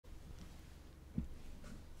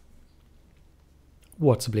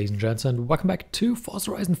What's up, ladies and gents, and welcome back to Forza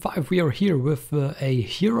Horizon 5. We are here with a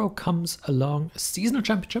Hero Comes Along Seasonal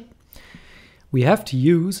Championship. We have to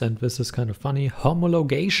use, and this is kind of funny,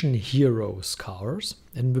 homologation heroes cars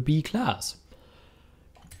in the B class.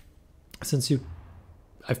 Since you,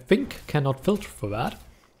 I think, cannot filter for that,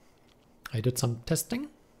 I did some testing.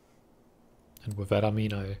 And with that I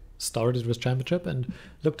mean I started this championship and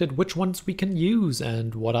looked at which ones we can use,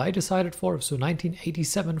 and what I decided for is the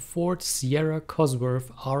 1987 Ford Sierra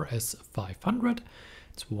Cosworth RS 500.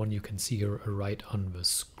 It's the one you can see here right on the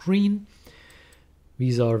screen.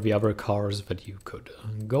 These are the other cars that you could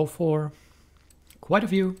go for. Quite a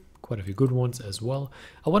few good ones as well.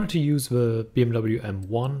 I wanted to use the BMW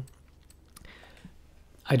M1.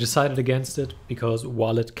 I decided against it because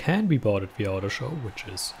while it can be bought at the auto show, which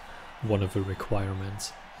is one of the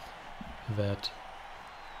requirements that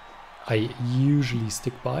I usually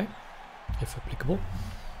stick by, if applicable,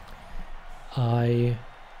 I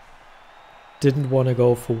didn't want to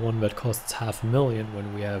go for one that costs $500,000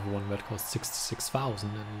 when we have one that costs 66,000,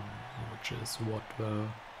 which is what the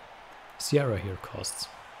Sierra here costs.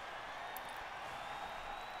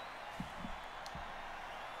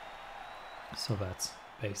 So that's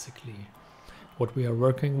basically what we are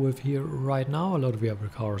working with here right now. A lot of the other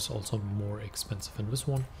cars also more expensive than this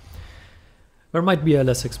one. There might be a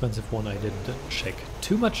less expensive one. I didn't check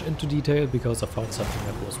too much into detail because I found something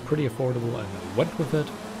that was pretty affordable and I went with it.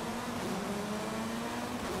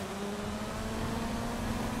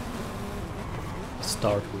 We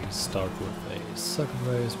start with a second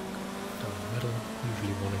race down the middle.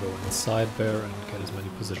 Usually want to go inside there and get as many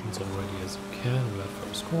positions already as you can in that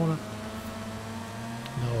first corner.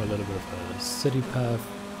 Now a little bit of a city path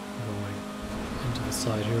going into the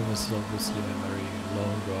side here. This is obviously a very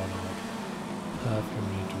long drawn out path. You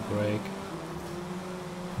need to brake.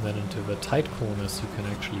 And then into the tight corners you can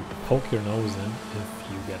actually poke your nose in if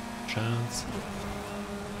you get a chance.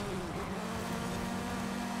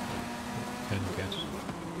 You can get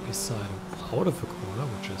beside and out of the corner,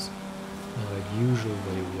 which is not a usual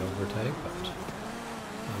way we overtake, but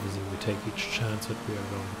obviously we take each chance that we are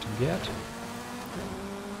going to get.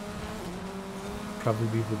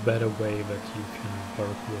 Probably the better way that you can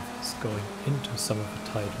work with is going into some of the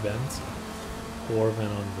tight bends or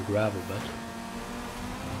then on the gravel bed.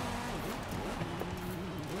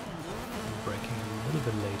 We're braking a little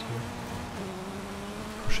bit late here.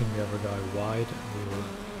 Pushing the other guy wide, and we were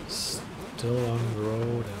still on the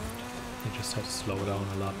road and we just had to slow down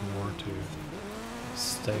a lot more to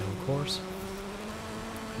stay on course.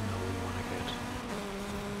 And now we want to get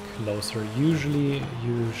closer. Usually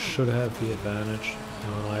you should have the advantage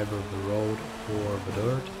on either the road or the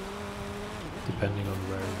dirt, depending on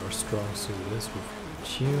where your strong suit is with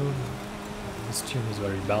your tune. This tune is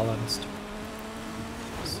very balanced,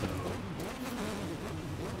 so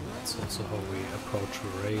that's also how we approach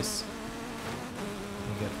a race.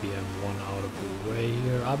 We get the M1 out of the way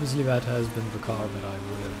here. Obviously that has been the car that I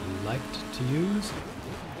would have liked to use.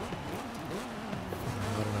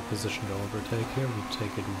 Position to overtake here. We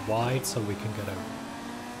take it wide so we can get a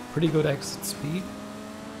pretty good exit speed,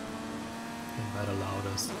 and that allowed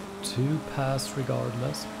us to pass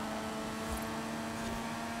regardless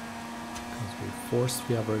because we forced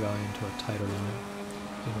the other guy into a tighter line.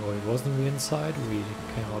 Even though he wasn't on the inside, we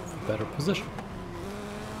came out with a better position.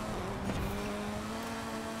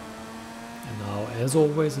 And now, as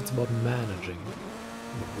always, it's about managing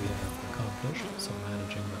what we have accomplished, so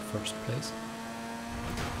managing the first place.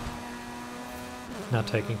 Not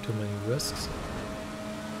taking too many risks.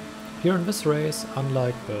 Here in this race,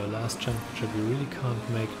 unlike the last championship, you really can't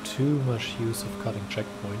make too much use of cutting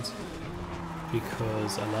checkpoints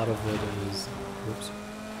because a lot of it is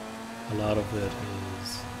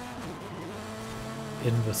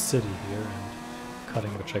in the city here, and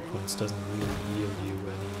cutting the checkpoints doesn't really yield you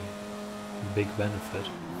any big benefit.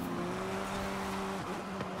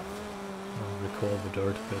 I'll recall the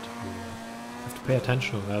dirt bit. Have to pay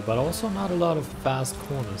attention on that, but also not a lot of fast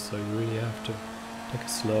corners, so you really have to take a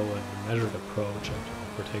slow and measured approach after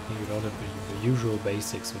overtaking. You don't have the usual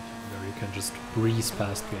basics where you can just breeze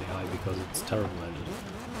past the AI because it's terrible at it.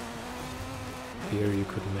 Here you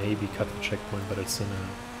could maybe cut the checkpoint, but it's in a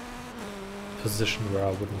position where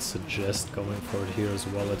I wouldn't suggest going for it here as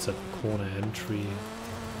well. It's at the corner entry,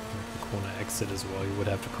 the corner exit as well. You would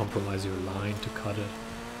have to compromise your line to cut it.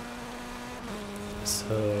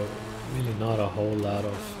 So really not a whole lot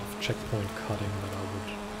of checkpoint cutting that I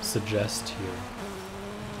would suggest here,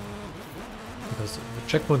 because the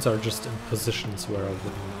checkpoints are just in positions where I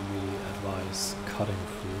wouldn't really advise cutting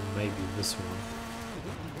through. Maybe this one,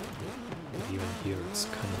 but even here it's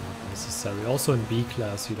kind of not necessary. Also in B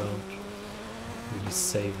class you don't really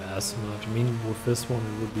save as much. I mean, with this one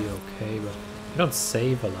it would be okay, but you don't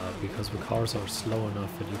save a lot because the cars are slow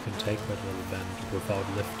enough that you can take that little bend without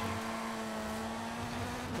lifting.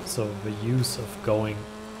 So the use of going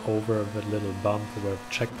over the little bump where the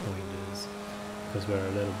checkpoint is, because we're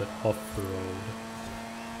a little bit off the road,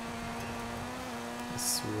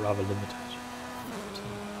 is rather limited,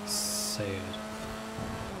 to say it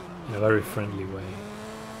in a very friendly way.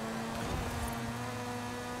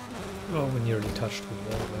 Oh, we nearly touched the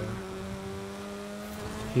wall there.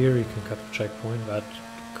 Here you can cut the checkpoint, that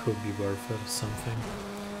could be worth it, something.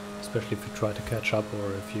 Especially if you try to catch up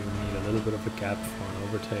or if you need a little bit of a gap for an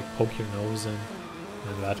overtake, poke your nose in,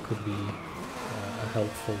 and that could be a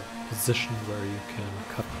helpful position where you can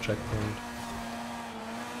cut the checkpoint.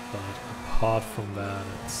 But apart from that,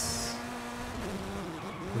 it's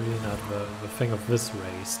really not the thing of this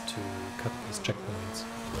race to cut these checkpoints.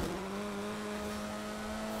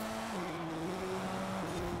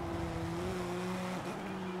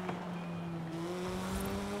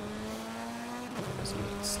 It's a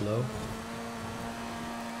little slow.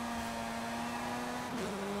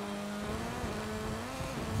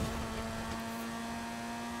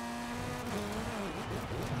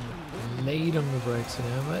 Late on the brakes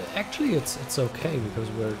now, but actually it's okay because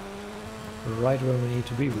we're right where we need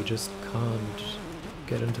to be. We just can't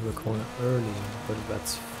get into the corner early, but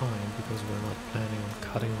that's fine because we're not planning on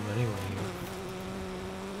cutting them anyway here.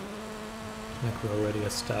 Like we already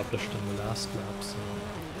established in the last lap, so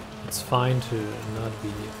it's fine to not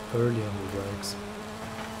be early on the brakes.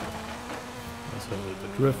 Also a little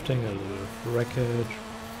bit drifting, a little bit of wreckage.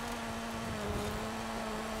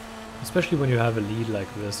 Especially when you have a lead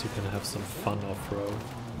like this, you can have some fun off-road.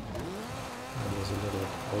 That was a little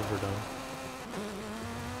overdone.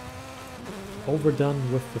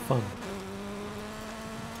 Overdone with the fun.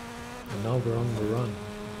 And now we're on the run.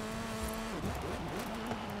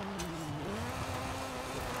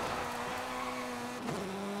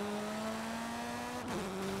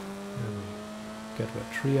 And get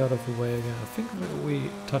that tree out of the way again. I think that we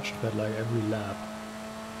touched that like every lap.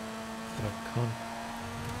 But I can't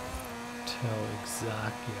tell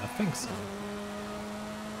exactly. I think so.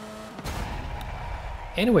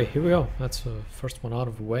 Anyway, here we go. That's the first one out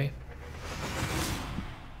of the way.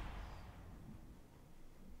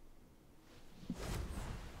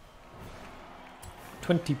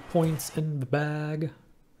 $20 points in the bag.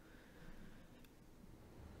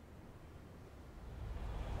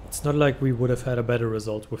 It's not like we would have had a better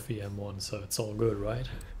result with the M1, so it's all good, right?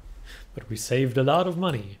 But we saved a lot of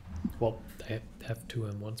money. Well, I have two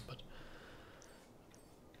M1s, but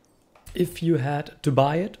if you had to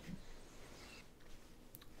buy it,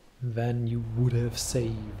 then you would have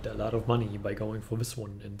saved a lot of money by going for this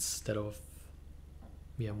one instead of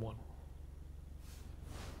the M1.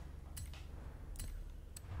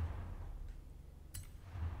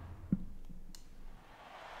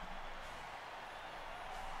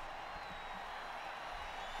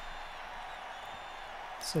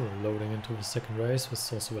 So we're loading into the second race. This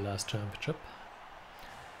is also the last championship.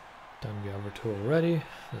 Done the other two already.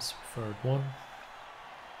 This is the third one.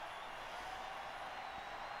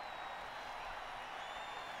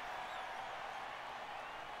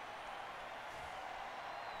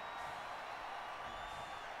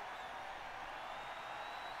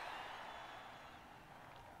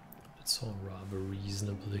 It's all rather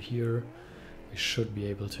reasonable here. We should be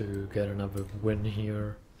able to get another win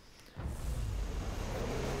here.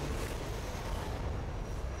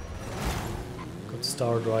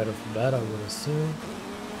 Start right off the bat, I would assume,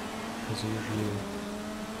 because usually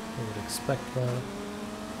I would expect that.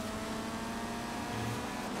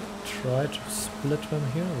 Try to split them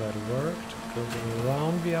here, that worked. Going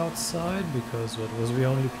around the outside because that was the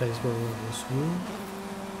only place where there was room.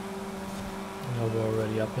 Now we're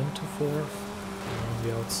already up into fourth. On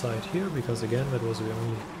the outside here because again that was the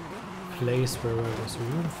only place where there was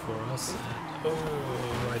room for us. And,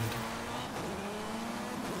 oh, right.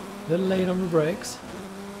 A little late on the brakes.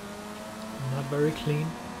 Not very clean.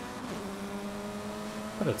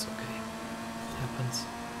 But it's okay. It happens.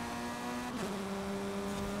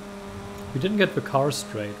 We didn't get the car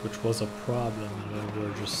straight, which was a problem, and then we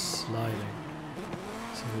were just sliding.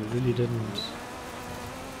 So we really didn't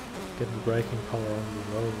get the braking power on the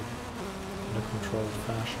road in a controlled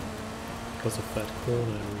fashion. Because of that corner,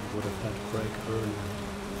 we would have had to brake earlier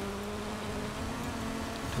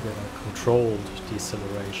to get a controlled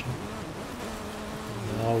deceleration.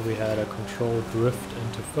 Now we had a controlled drift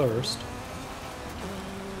into first.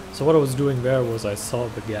 So what I was doing there was I saw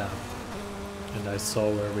the gap and I saw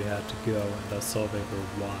where we had to go and I saw they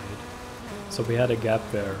were wide. So we had a gap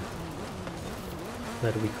there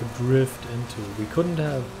that we could drift into. We couldn't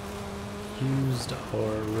have used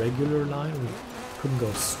our regular line. We couldn't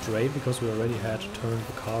go straight because we already had to turn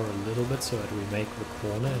the car a little bit so that we make the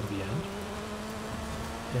corner in the end.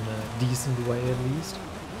 In a decent way at least.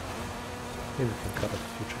 Here we can cut off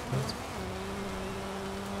a few checkpoints.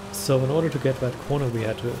 So in order to get that corner we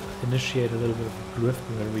had to initiate a little bit of drift,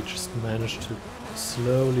 and then we just managed to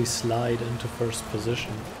slowly slide into first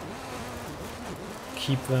position.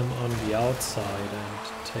 Keep them on the outside and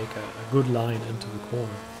take a good line into the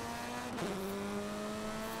corner.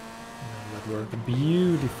 And that worked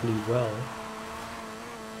beautifully well.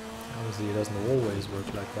 Obviously it doesn't always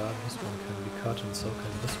work like that. This one can be cut and so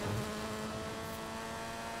can this one.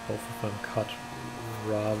 Both of them cut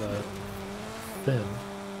rather thin.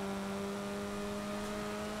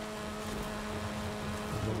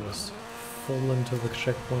 That one was full into the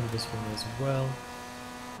checkpoint, this one as well.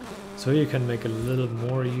 So you can make a little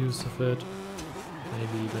more use of it.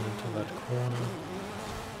 Maybe even into that corner.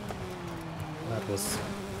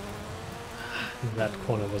 That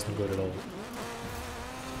corner wasn't good at all.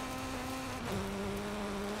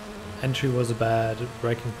 Entry was bad,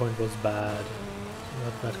 braking point was bad,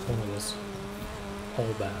 that corner was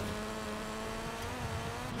all bad.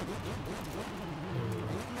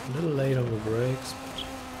 A little late on the brakes, but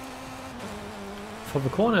for the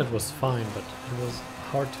corner it was fine, but it was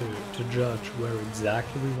hard to judge where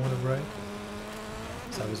exactly we want to brake.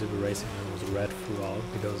 So obviously the racing line was red throughout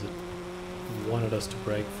because it wanted us to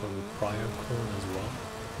brake for the prior corner as well,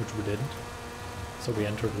 which we didn't. So we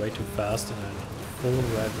entered way too fast in a full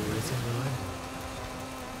red racing line.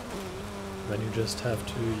 Then you just have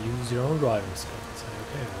to use your own driving skill and say,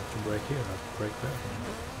 okay, I have to brake here, I have to brake there.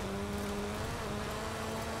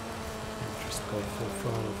 You just go full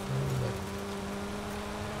throttle through.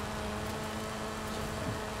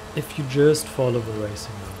 If you just follow the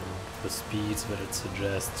racing line, the speeds that it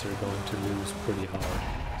suggests, you're going to lose pretty hard.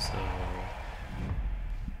 So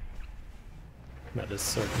that is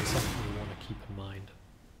certainly something you want to keep in mind.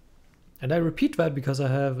 And I repeat that because I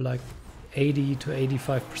have like 80 to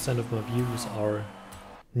 85% of my views are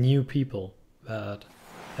new people that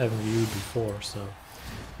haven't viewed before. So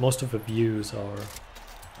most of the views are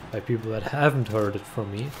by people that haven't heard it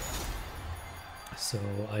from me. So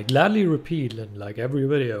I gladly repeat, and like every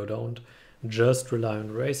video, don't just rely on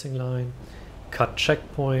the racing line. Cut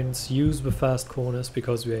checkpoints, use the fast corners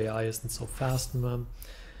because the AI isn't so fast in them.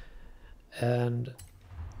 And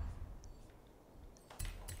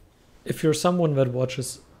if you're someone that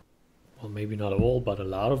watches, well, maybe not all, but a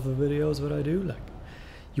lot of the videos that I do, like,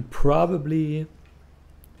 you probably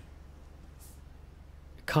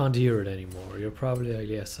can't hear it anymore. You're probably like,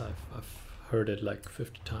 yes, I've heard it like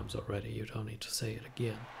 50 times already. You don't need to say it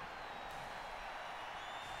again.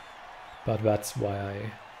 But that's why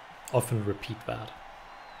I often repeat that.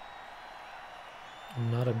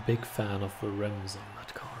 I'm not a big fan of the rims on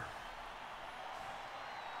that car.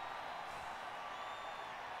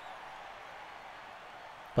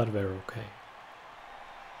 But they're okay.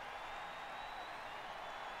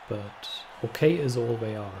 But okay is all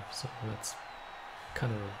they are, so that's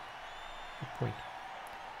kind of the point.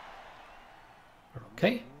 They're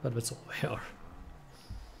okay, but that's all they are.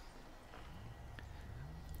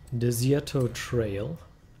 Desierto Trail.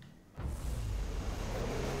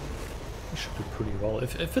 We should do pretty well.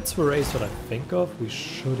 If it's the race that I think of, we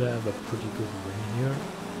should have a pretty good win here.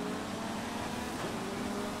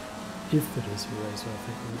 If it is the race that I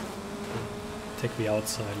think we'll take the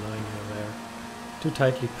outside line here there. Too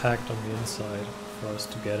tightly packed on the inside for us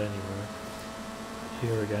to get anywhere.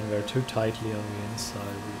 Here again, we're too tightly on the inside.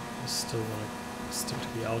 We still want to stick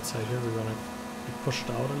to the outside here. We're going to be pushed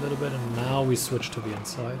out a little bit, and now we switch to the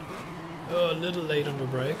inside. Oh, a little late on the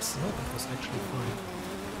brakes. No, that was actually fine.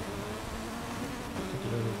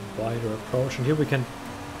 Take a little wider approach, and here we can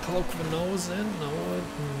poke the nose in.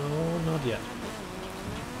 No, not yet.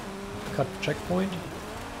 Cut checkpoint.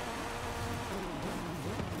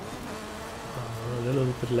 A little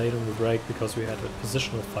bit late on the brake because we had a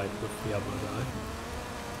positional fight with the other guy.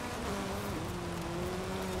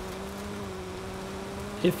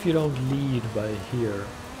 If you don't lead by here,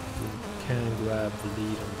 you can grab the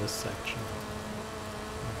lead on this section.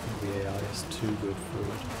 I think the AI is too good for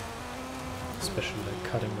it. Especially like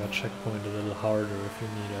cutting that checkpoint a little harder if you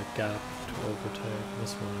need a gap to overtake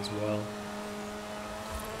this one as well.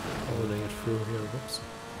 Holding it through here, whoops.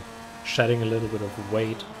 Shedding a little bit of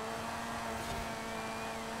weight.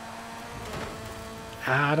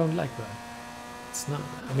 I don't like that. It's not,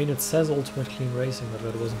 I mean, it says ultimate clean racing, but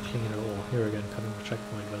that wasn't clean at all. Here again, cutting the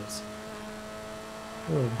checkpoint, but it's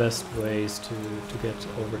One of the best ways to get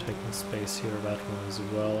overtaking space here, that one as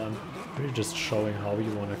well. I'm really just showing how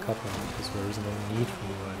you want to cut one, because there is no need for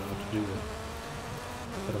me right now to do it.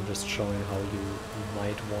 But I'm just showing how you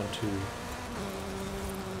might want to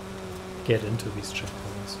get into these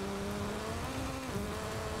checkpoints.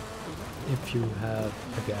 If you have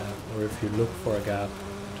a gap, or if you look for a gap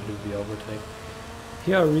to do the overtake.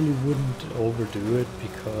 Here I really wouldn't overdo it,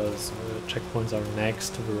 because checkpoints are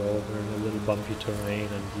next to the road, we're in a little bumpy terrain,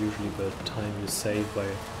 and usually the time you save by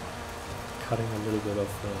cutting a little bit of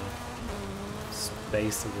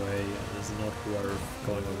space away is not worth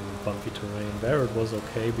going over bumpy terrain. There it was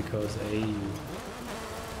okay, because A, you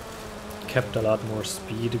kept a lot more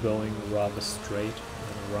speed going rather straight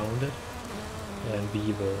and around it, and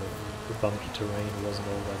B, the bumpy terrain wasn't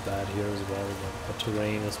all that bad here as well. The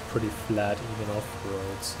terrain is pretty flat even off the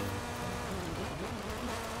road, so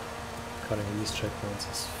cutting these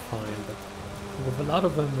checkpoints is fine, but with a lot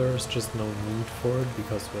of them there's just no need for it,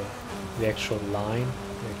 because the actual line,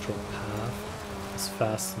 the actual path is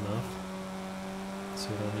fast enough, so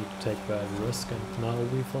you don't need to take that risk. And now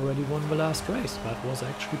we've already won the last race. That was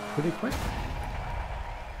actually pretty quick.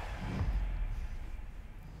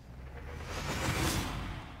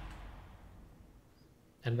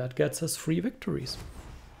 And that gets us 3 victories.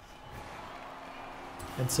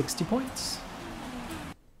 And 60 points.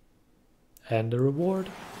 And a reward,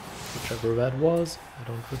 whichever that was, I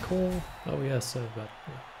don't recall. Oh yes,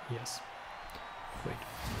 yes. Great.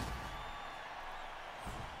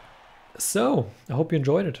 So, I hope you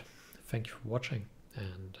enjoyed it. Thank you for watching,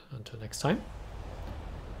 and until next time,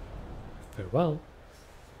 farewell.